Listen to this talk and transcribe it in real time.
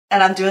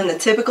And I'm doing the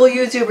typical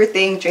YouTuber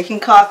thing, drinking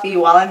coffee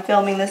while I'm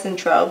filming this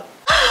intro.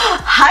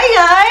 Hi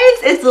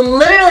guys! It's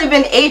literally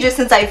been ages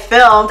since I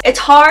filmed. It's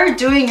hard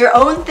doing your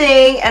own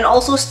thing and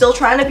also still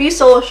trying to be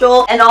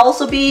social and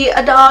also be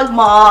a dog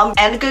mom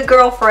and a good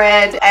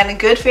girlfriend and a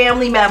good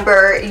family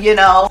member, you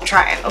know. I'm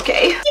trying,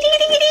 okay?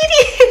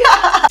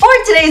 For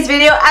today's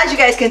video, as you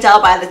guys can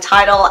tell by the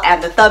title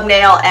and the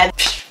thumbnail and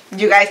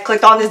you guys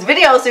clicked on this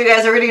video, so you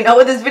guys already know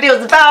what this video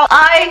is about.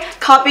 I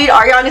copied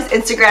Ariana's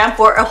Instagram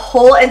for a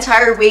whole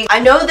entire week. I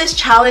know this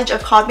challenge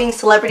of copying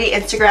celebrity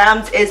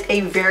Instagrams is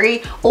a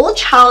very old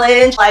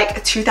challenge,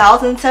 like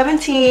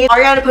 2017.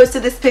 Ariana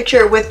posted this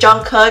picture with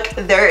Jungkook.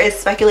 There is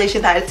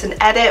speculation that it's an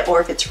edit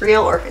or if it's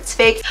real or if it's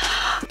fake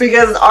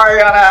because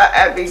Ariana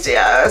and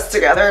BTS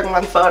together in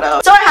one photo.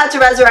 So I had to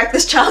resurrect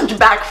this challenge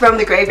back from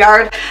the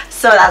graveyard,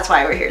 so that's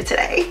why we're here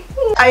today.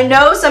 I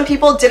know some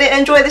people didn't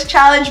enjoy this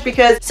challenge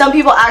because some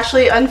people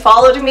actually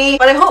unfollowed me,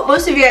 but I hope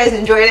most of you guys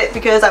enjoyed it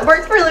because I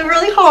worked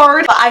really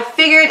hard. But I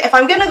figured if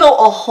I'm gonna go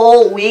a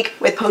whole week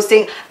with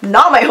posting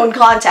not my own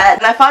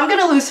content, and if I'm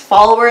gonna lose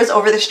followers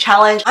over this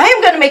challenge, I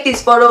am gonna make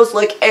these photos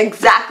look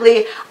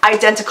exactly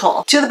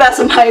identical to the best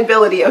of my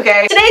ability,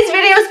 okay? Today's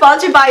video is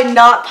sponsored by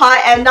NotPot,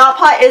 and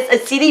NotPot is a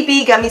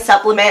CBD gummy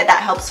supplement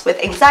that helps with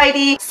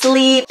anxiety,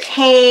 sleep,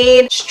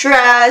 pain,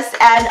 stress,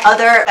 and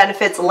other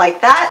benefits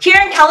like that. Here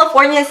in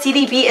California,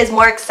 CBD is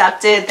more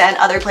accepted than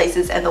other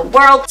places in the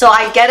world, so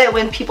I get it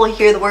when people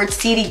hear the word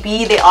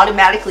CBD, they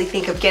automatically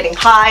think of getting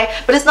high,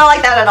 but it's not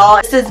like that at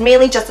all. This is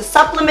mainly just a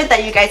supplement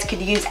that you guys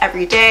could use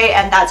every day,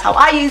 and that's how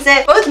I use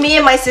it. Both me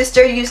and my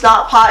sister use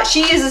NotPot.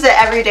 She uses it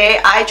every day.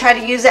 I try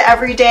to use it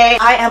every day.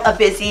 I am a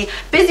busy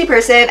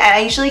person, and I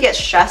usually get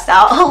stressed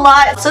out a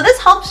lot, so this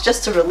helps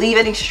just to relieve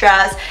any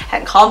stress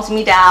and calms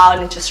me down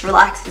and just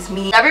relaxes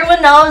me. Everyone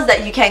knows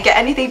that you can't get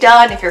anything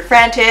done if you're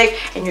frantic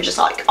and you're just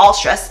like all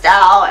stressed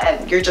out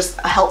and you're just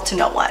a help to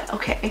no one,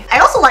 okay? I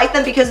also like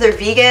them because they're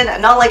vegan.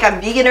 Not like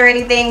I'm vegan or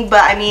anything,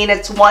 but I mean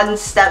it's one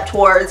step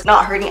towards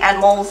not hurting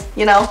animals,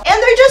 you know? And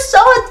they're just so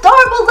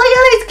adorable. Look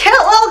at these cute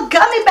little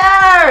gummy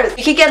bears.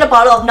 You can get a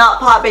bottle of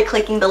NotPot by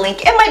clicking the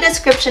link in my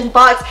description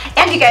box,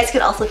 and you guys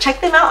can also check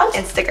them out on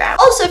Instagram.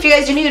 Also, if you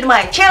guys are new to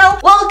my channel,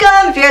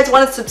 welcome. If you guys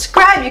want to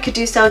subscribe, you could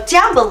do so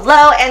down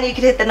below, and you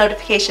can hit the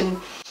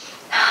notification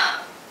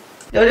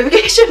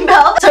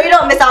bell so you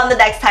don't miss out on the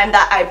next time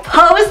that I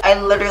post. I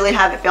literally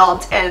haven't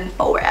filmed in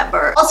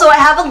forever. Also, I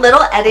have a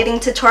little editing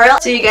tutorial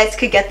so you guys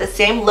could get the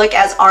same look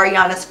as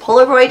Ariana's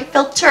Polaroid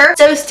filter,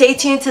 so stay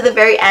tuned to the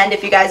very end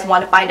if you guys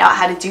want to find out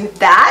how to do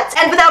that.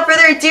 And without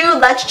further ado,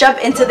 let's jump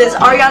into this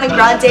Ariana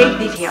Grande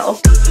video.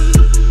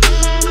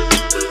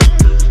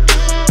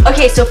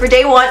 Okay, so for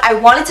day one, I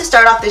wanted to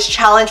start off this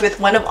challenge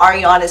with one of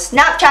Ariana's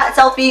Snapchat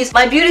selfies.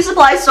 My beauty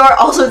supply store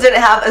also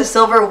didn't have a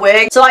silver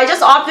wig, so I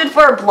just opted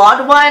for a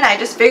blonde one. I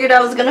just figured I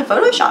was gonna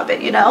Photoshop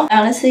it, you know? I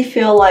honestly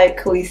feel like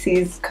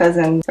Khaleesi's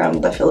cousin from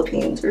the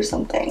Philippines or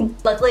something.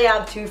 Luckily, I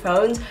have two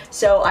phones,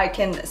 so I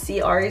can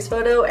see Ari's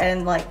photo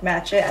and like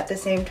match it at the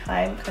same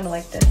time, kind of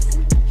like this.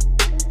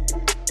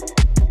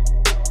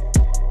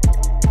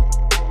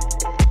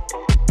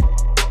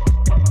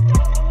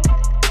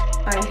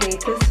 I hate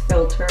this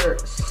filter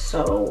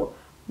so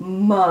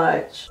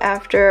much.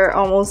 After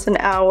almost an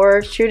hour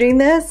of shooting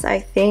this, I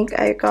think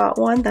I got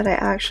one that I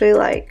actually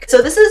like.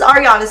 So this is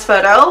Ariana's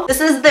photo. This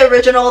is the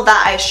original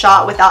that I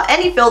shot without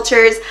any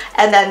filters,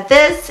 and then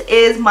this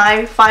is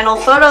my final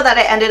photo that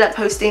I ended up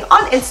posting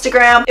on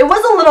Instagram. It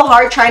was a little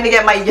hard trying to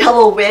get my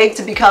yellow wig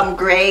to become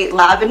gray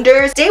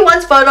lavender. Day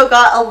one's photo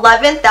got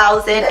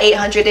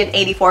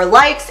 11,884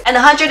 likes and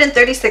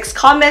 136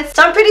 comments,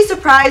 so I'm pretty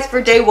surprised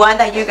for day one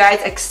that you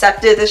guys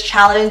accepted this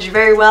challenge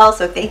very well,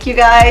 so thank you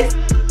guys.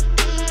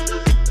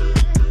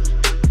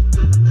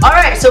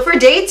 Alright, so for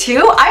day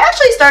two, I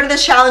actually started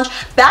this challenge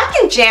back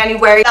in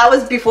January. That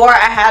was before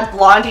I had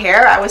blonde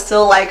hair. I was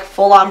still like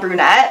full-on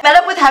brunette. Met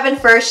up with Heaven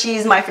first.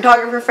 She's my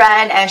photographer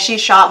friend and she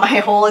shot my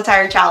whole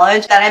entire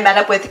challenge. Then I met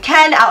up with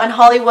Ken out in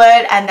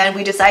Hollywood, and then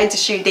we decided to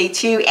shoot day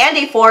two and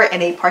day four in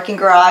a parking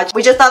garage.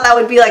 We just thought that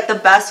would be like the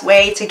best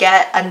way to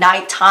get a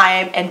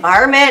nighttime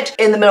environment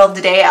in the middle of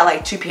the day at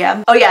like 2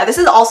 p.m. Oh yeah, this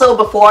is also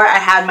before I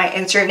had my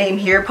insert name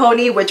here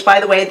pony, which by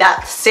the way,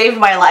 that saved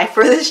my life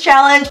for this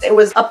challenge. It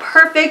was a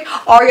perfect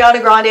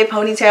Ariana Grande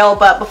ponytail,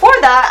 but before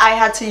that I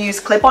had to use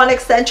clip-on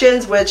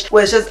extensions, which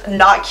was just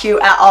not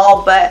cute at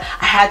all, but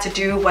I had to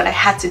do what I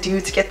had to do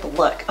to get the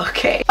look,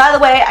 okay? By the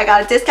way, I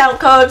got a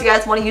discount code if you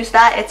guys want to use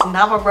that. It's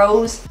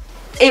navarose.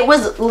 It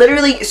was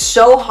literally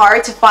so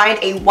hard to find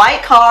a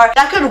white car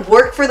that could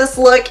work for this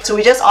look, so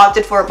we just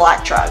opted for a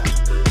black truck.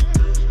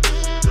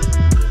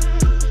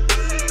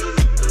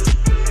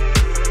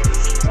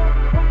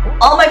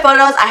 All my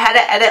photos I had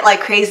to edit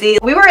like crazy.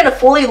 We were in a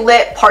fully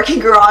lit parking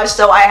garage,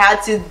 so I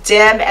had to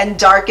dim and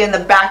darken the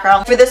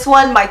background. For this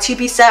one, my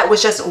 2-piece set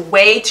was just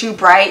way too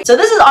bright. So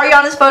this is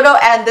Ariana's photo,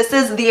 and this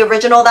is the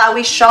original that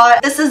we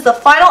shot. This is the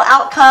final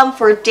outcome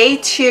for day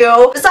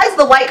two. Besides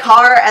the white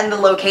car and the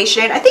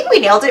location, I think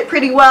we nailed it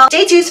pretty well.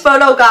 Day two's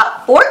photo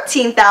got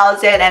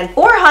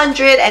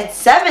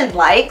 14,407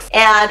 likes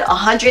and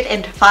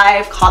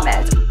 105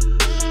 comments.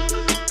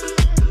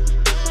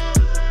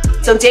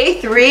 So day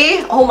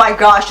 3, oh my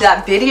gosh,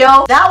 that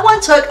video, that one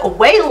took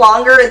way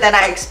longer than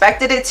I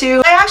expected it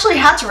to. I actually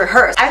had to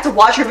rehearse. I had to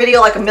watch her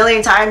video like a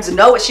million times to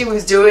know what she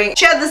was doing.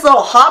 She had this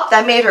little hop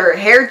that made her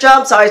hair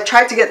jump, so I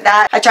tried to get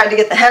that. I tried to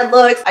get the head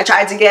looks. I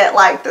tried to get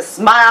like the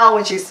smile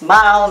when she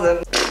smiles,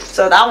 and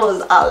so that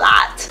was a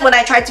lot. When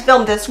I tried to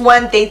film this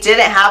one, they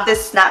didn't have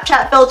this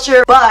Snapchat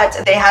filter,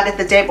 but they had it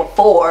the day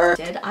before.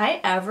 Did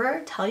I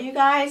ever tell you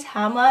guys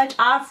how much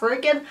I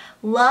freaking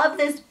love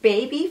this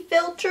baby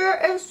filter?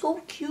 It's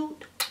so cute.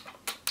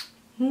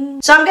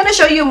 So I'm gonna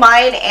show you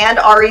mine and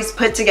Ari's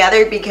put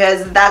together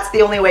because that's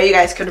the only way you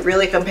guys could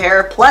really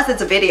compare, plus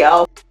it's a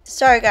video.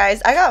 Sorry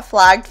guys, I got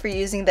flagged for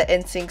using the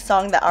NSYNC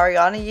song that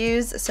Ariana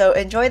used, so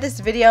enjoy this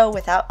video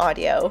without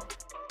audio.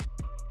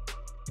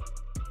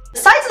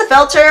 Besides the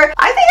filter,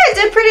 I think I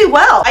did pretty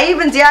well. I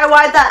even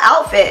DIY'd that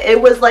outfit.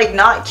 It was like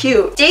not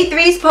cute. Day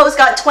 3's post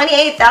got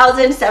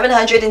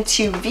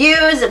 28,702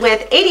 views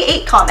with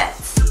 88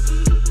 comments.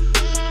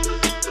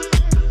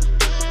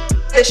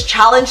 This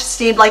challenge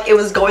seemed like it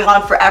was going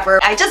on forever.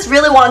 I just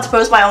really wanted to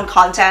post my own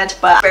content,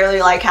 but I'm barely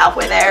like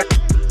halfway there.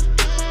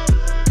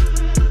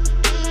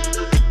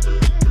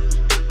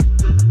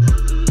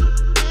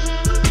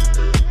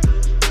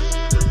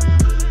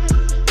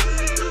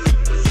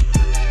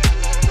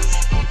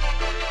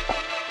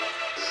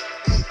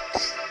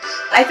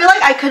 I feel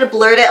like I could have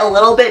blurred it a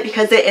little bit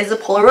because it is a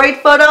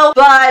Polaroid photo,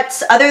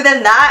 but other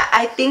than that,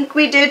 I think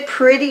we did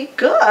pretty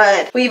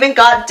good. We even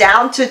got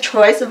down to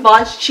Troye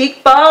Sivan's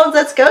cheekbones.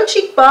 Let's go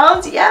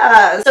cheekbones,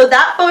 yeah. So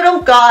that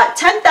photo got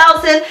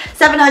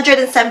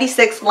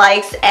 10,776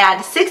 likes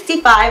and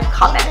 65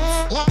 comments.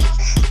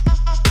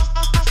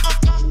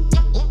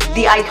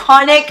 The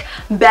iconic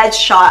bed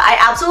shot. I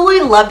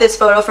absolutely love this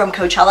photo from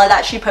Coachella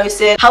that she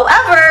posted.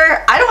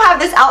 However, I don't have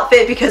this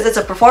outfit because it's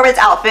a performance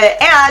outfit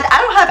and I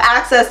don't have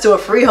access to a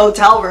free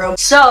hotel room.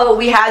 So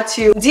we had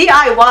to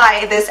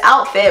DIY this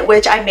outfit,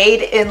 which I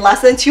made in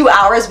less than 2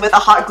 hours with a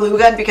hot glue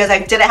gun because I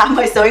didn't have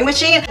my sewing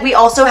machine. We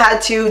also had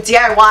to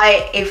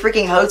DIY a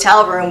freaking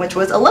hotel room, which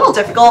was a little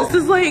difficult.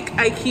 This is like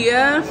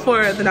IKEA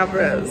for the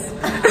navarose.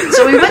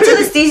 So we went to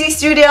the Steezy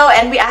studio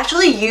and we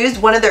actually used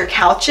one of their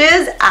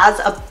couches as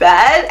a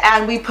bed,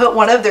 and we put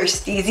one of their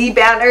Steezy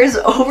banners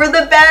over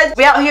the bed.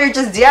 We out here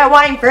just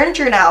DIYing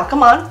furniture now,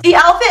 come on. The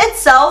outfit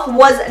itself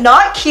was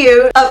not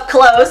cute up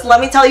close,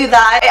 let me tell you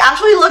that. It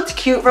actually looked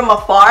cute from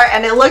afar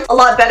and it looked a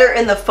lot better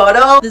in the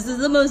photo. This is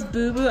the most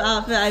boo-boo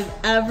outfit I've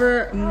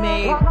ever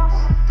made.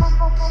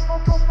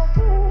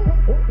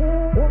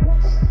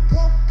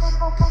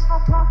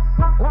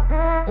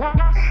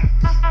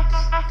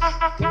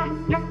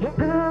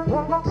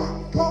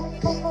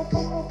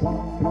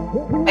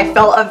 I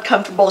felt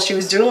uncomfortable. She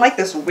was doing like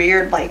this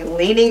weird like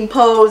leaning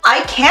pose.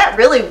 I can't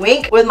really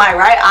wink with my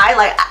right eye,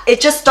 like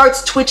it just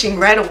starts twitching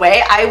right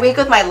away. I wink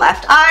with my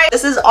left eye.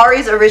 This is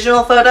Ari's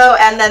original photo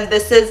and then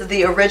this is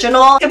the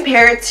original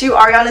compared to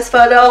Ariana's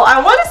photo.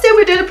 I want to say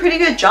we did a pretty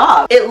good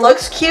job. It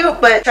looks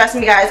cute, but trust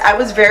me guys, I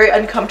was very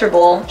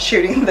uncomfortable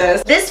shooting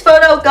this. This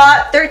photo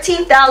got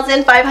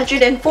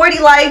 13,540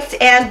 likes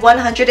and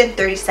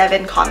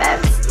 137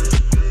 comments.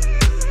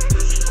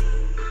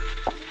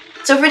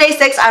 So for day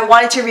 6, I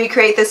wanted to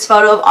recreate this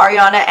photo of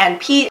Ariana and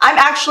Pete. I'm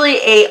actually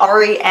a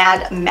Ari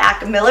and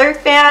Mac Miller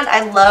fan.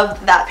 I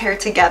love that pair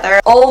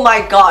together. Oh my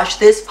gosh,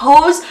 this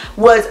pose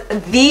was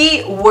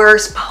the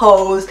worst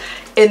pose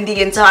in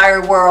the entire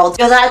world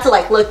because I had to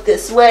like look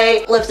this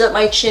way, lift up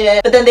my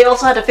chin, but then they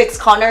also had to fix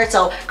Connor,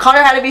 so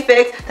Connor had to be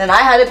fixed, then I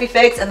had to be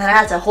fixed, and then I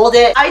had to hold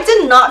it. I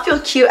did not feel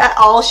cute at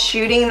all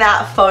shooting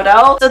that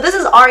photo. So this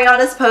is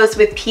Ariana's post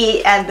with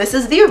Pete and this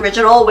is the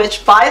original,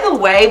 which by the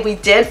way, we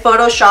did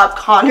Photoshop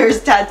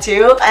Connor's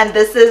tattoo, and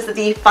this is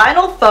the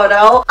final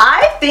photo.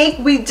 I think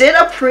we did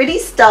a pretty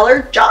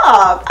stellar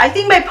job. I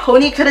think my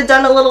pony could have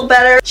done a little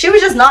better. She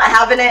was just not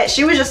having it.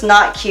 She was just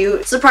not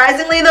cute.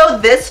 Surprisingly though,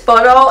 this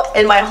photo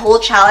in my whole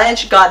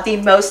challenge got the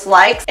most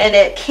likes and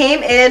it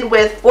came in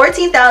with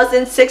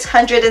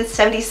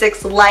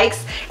 14,676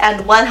 likes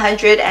and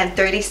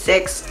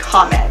 136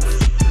 comments.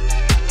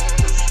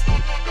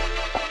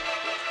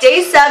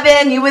 Day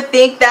 7, you would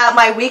think that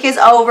my week is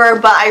over,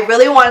 but I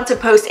really wanted to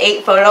post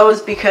 8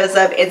 photos because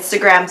of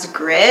Instagram's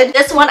grid.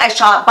 This one I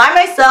shot by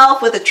myself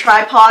with a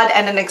tripod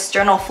and an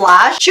external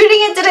flash.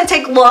 Shooting it didn't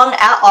take long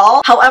at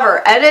all.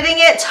 However, editing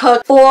it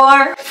took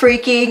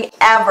freaking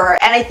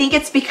ever. And I think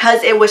it's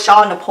because it was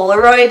shot on a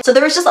Polaroid. So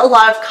there was just a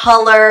lot of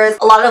colors,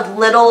 a lot of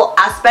little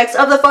aspects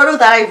of the photo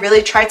that I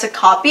really tried to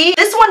copy.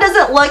 This one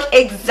doesn't look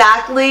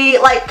exactly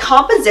like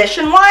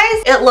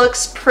composition-wise. It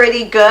looks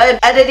pretty good.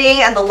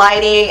 Editing and the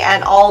lighting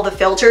and all the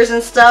filters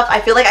and stuff, I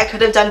feel like I could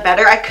have done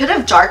better. I could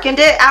have darkened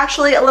it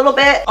actually a little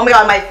bit. Oh my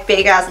god, my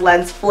fake ass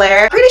lens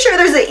flare. Pretty sure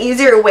there's an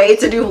easier way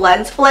to do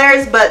lens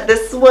flares, but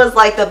this was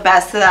like the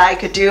best that I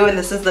could do and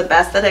this is the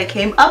best that I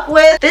came up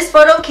with. This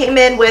photo came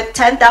in with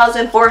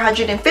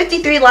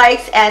 10,453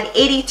 likes and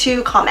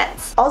 82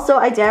 comments. Also,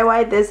 I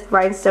DIY'd this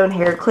rhinestone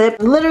hair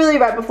clip literally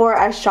right before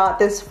I shot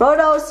this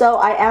photo, so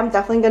I am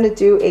definitely gonna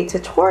do a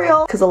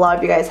tutorial because a lot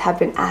of you guys have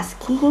been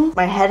asking.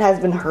 My head has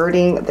been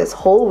hurting this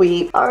whole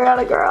week.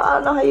 Ariana girl, I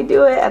don't know know how you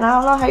do it, and I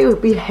don't know how you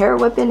be hair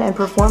whipping and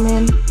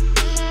performing.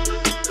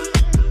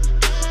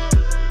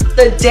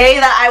 The day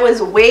that I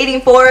was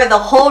waiting for, the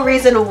whole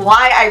reason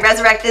why I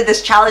resurrected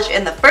this challenge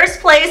in the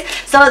first place.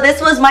 So this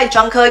was my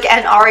Jungkook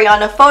and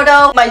Ariana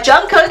photo. My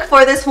Jungkook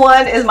for this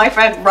one is my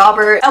friend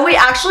Robert, and we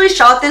actually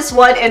shot this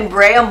one in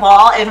Brea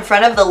Mall in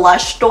front of the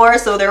Lush store,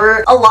 so there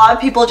were a lot of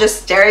people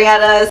just staring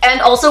at us.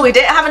 And also we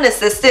didn't have an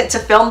assistant to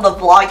film the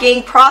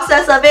vlogging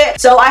process of it,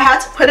 so I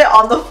had to put it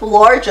on the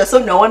floor just so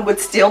no one would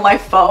steal my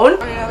phone.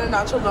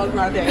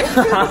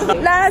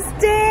 Last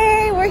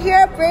day, we're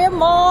here at Brea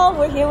Mall.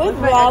 We're here with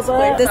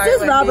Robert. This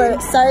is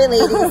Robert. Sorry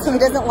ladies, he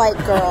doesn't like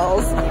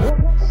girls.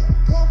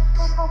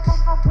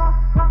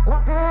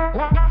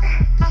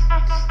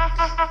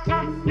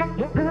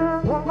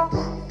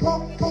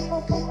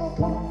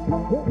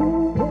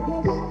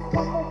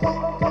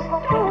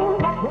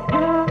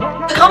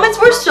 Comments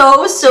were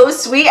so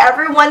sweet.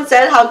 Everyone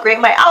said how great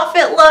my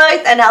outfit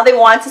looked and how they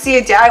wanted to see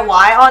a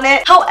DIY on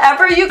it.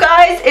 However, you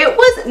guys, it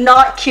was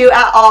not cute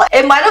at all.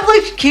 It might have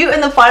looked cute in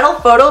the final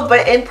photo,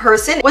 but in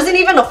person it wasn't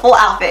even a full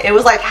outfit. It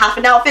was like half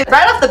an outfit.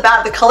 Right off the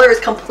bat, the color is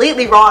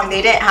completely wrong.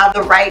 They didn't have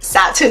the right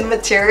satin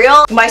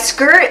material. My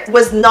skirt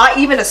was not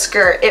even a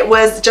skirt. It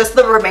was just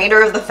the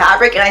remainder of the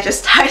fabric, and I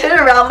just tied it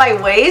around my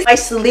waist. My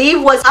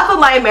sleeve was half of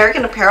my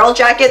American Apparel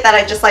jacket that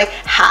I just like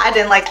had,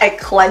 and like I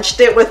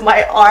clenched it with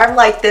my arm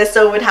like this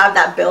so it would have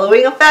that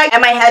billowing effect,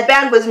 and my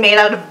headband was made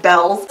out of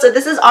bells. So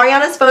this is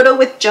Ariana's photo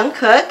with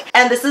Jungkook,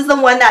 and this is the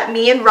one that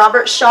me and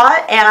Robert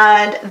shot,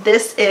 and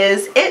this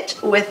is it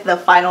with the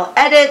final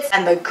edits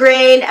and the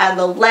grain and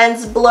the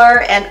lens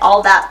blur and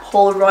all that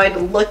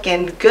Polaroid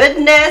looking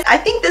goodness. I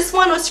think this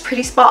one was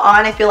pretty spot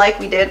on. I feel like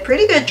we did a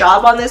pretty good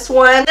job on this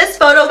one. This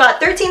photo got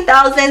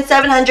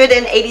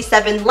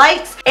 13,787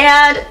 likes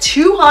and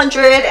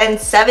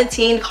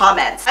 217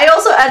 comments. I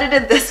also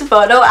edited this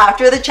photo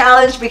after the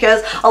challenge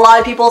because a lot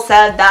of people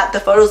said that the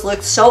photos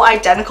looked so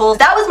identical.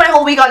 That was my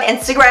whole week on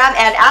Instagram,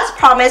 and as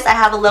promised, I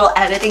have a little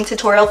editing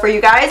tutorial for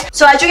you guys.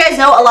 So as you guys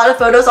know, a lot of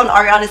photos on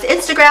Ariana's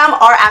Instagram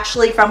are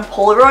actually from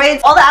Polaroids.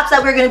 All the apps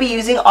that we're going to be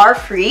using are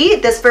free.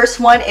 This first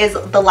one is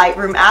the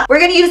Lightroom app. We're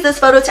going to use this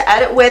photo to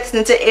edit with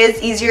since it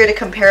is easier to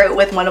compare it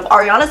with one of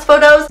Ariana's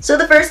photos. So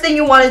the first thing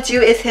you want to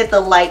do is hit the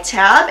light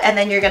tab, and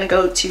then you're going to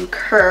go to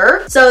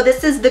curve. So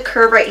this is the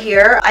curve right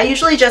here. I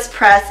usually just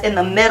press in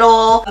the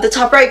middle. The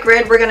top right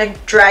grid, we're going to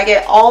drag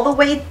it all the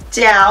way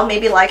down,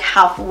 maybe like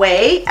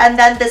halfway, and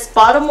then this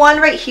bottom one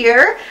right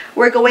here,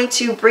 we're going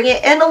to bring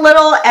it in a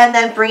little and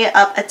then bring it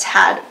up a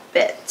tad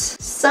bit,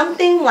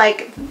 something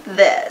like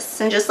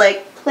this, and just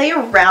like play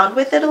around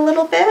with it a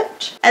little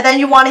bit. And then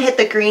you want to hit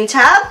the green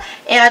tab,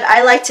 and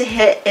I like to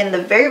hit in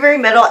the very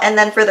middle, and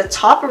then for the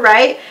top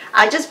right,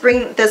 I just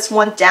bring this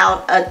one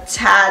down a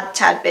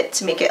tad bit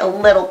to make it a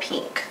little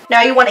pink.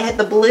 Now you want to hit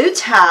the blue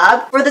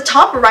tab. For the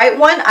top right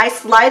one, I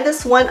slide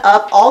this one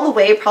up all the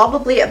way,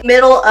 probably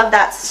middle of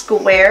that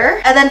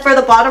square. And then for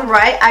the bottom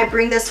right, I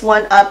bring this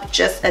one up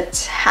just a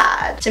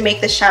tad to make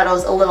the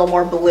shadows a little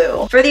more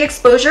blue. For the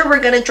exposure, we're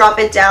going to drop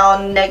it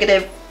down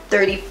 -35.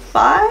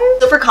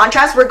 So for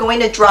contrast, we're going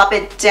to drop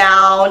it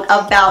down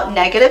about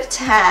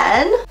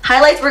 -10.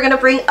 Highlights, we're going to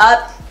bring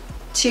up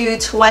to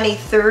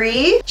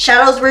 23.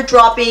 Shadows, we're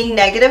dropping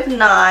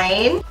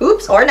 -9.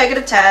 Oops, or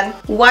 -10.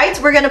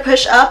 Whites, we're going to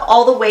push up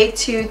all the way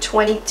to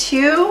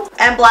 22.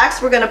 And blacks,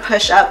 we're going to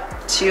push up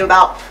to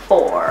about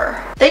 4.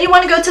 Then you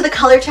want to go to the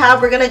color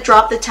tab. We're going to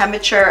drop the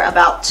temperature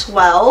about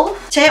 12.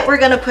 Tint, we're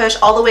going to push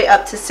all the way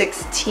up to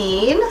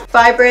 16.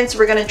 Vibrance,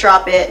 we're going to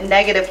drop it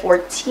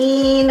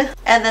 -14.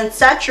 And then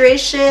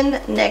saturation,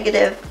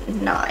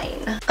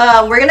 -9.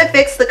 We're going to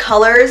fix the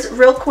colors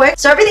real quick.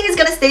 So everything is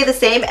going to stay the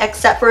same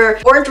except for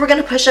orange. We're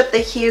going to push up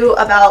the hue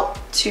about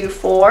to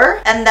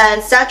 4. And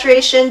then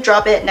saturation,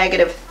 drop it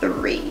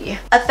 -3.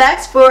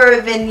 Effects for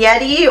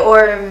vignette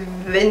or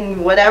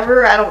whatever,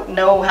 I don't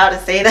know how to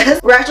say this.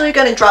 We're actually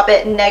going to drop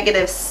it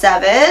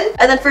 -7.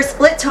 And then for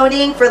split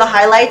toning for the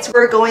highlights,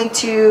 we're going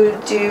to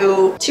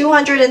do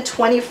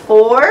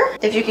 224,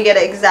 if you can get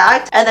it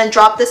exact, and then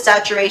drop the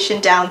saturation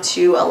down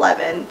to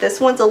 11. This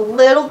one's a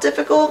little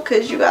difficult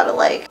because you gotta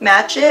like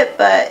match it,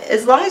 but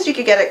as long as you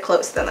can get it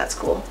close, then that's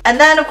cool. And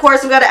then of course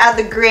we gotta add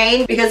the grain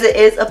because it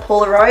is a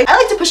Polaroid. I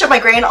like to push up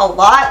my grain a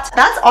lot.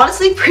 That's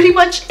honestly pretty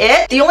much it.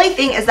 The only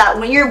thing is that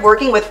when you're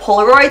working with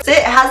Polaroids,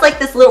 it has like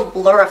this little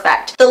blur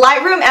effect. The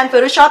Lightroom and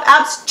Photoshop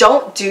apps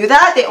don't do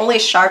that. They only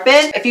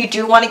sharpen. If you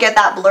do want to get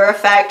that blur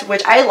effect,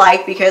 which I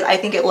like because I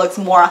think it looks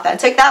more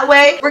authentic that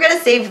way, we're going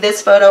to save this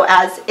photo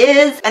as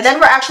is. And then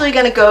we're actually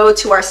going to go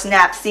to our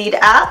Snapseed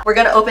app. We're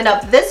going to open up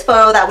this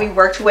photo that we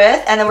worked with,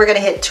 and then we're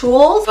going to hit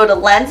Tools, go to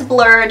Lens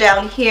Blur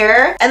down here.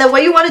 And then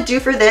what you want to do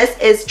for this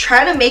is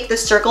try to make the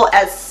circle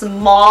as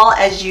small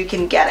as you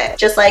can get it.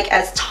 Just like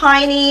as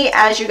tiny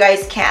as you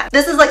guys can.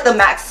 This is like the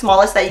max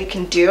smallest that you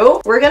can do.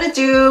 We're going to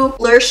do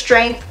blur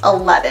strength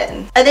 11.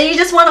 And then you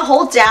just want to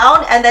hold down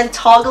and then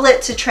toggle it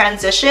to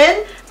transition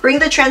bring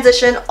the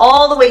transition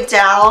all the way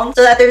down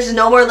so that there's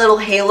no more little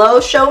halo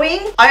showing.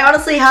 I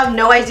honestly have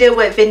no idea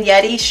what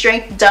vignette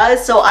strength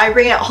does, so I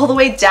bring it all the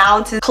way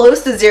down to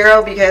close to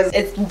 0 because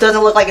it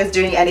doesn't look like it's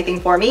doing anything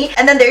for me.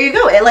 And then there you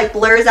go, it like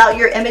blurs out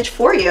your image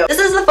for you. This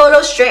is the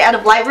photo straight out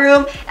of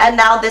Lightroom, and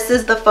now this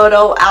is the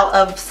photo out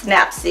of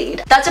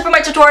Snapseed. That's it for my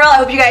tutorial. I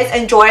hope you guys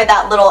enjoyed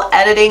that little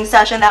editing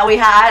session that we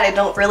had. I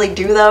don't really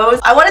do those.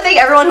 I want to thank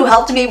everyone who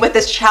helped me with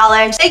this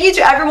challenge. Thank you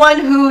to everyone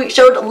who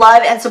showed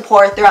love and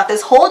support throughout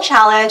this whole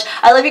challenge.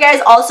 I love you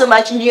guys all so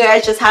much, and you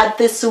guys just had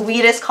the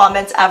sweetest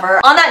comments ever.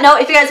 On that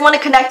note, if you guys want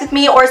to connect with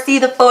me or see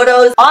the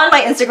photos on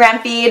my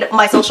Instagram feed,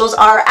 my socials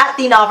are at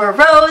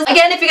thenavarose.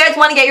 Again, if you guys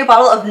want to get your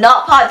bottle of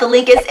NotPot, the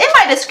link is in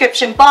my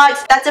description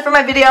box. That's it for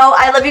my video.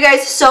 I love you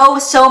guys so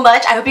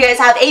much. I hope you guys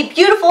have a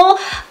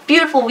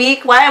beautiful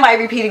week. Why am I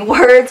repeating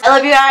words? I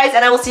love you guys,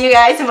 and I will see you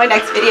guys in my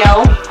next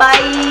video.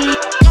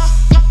 Bye!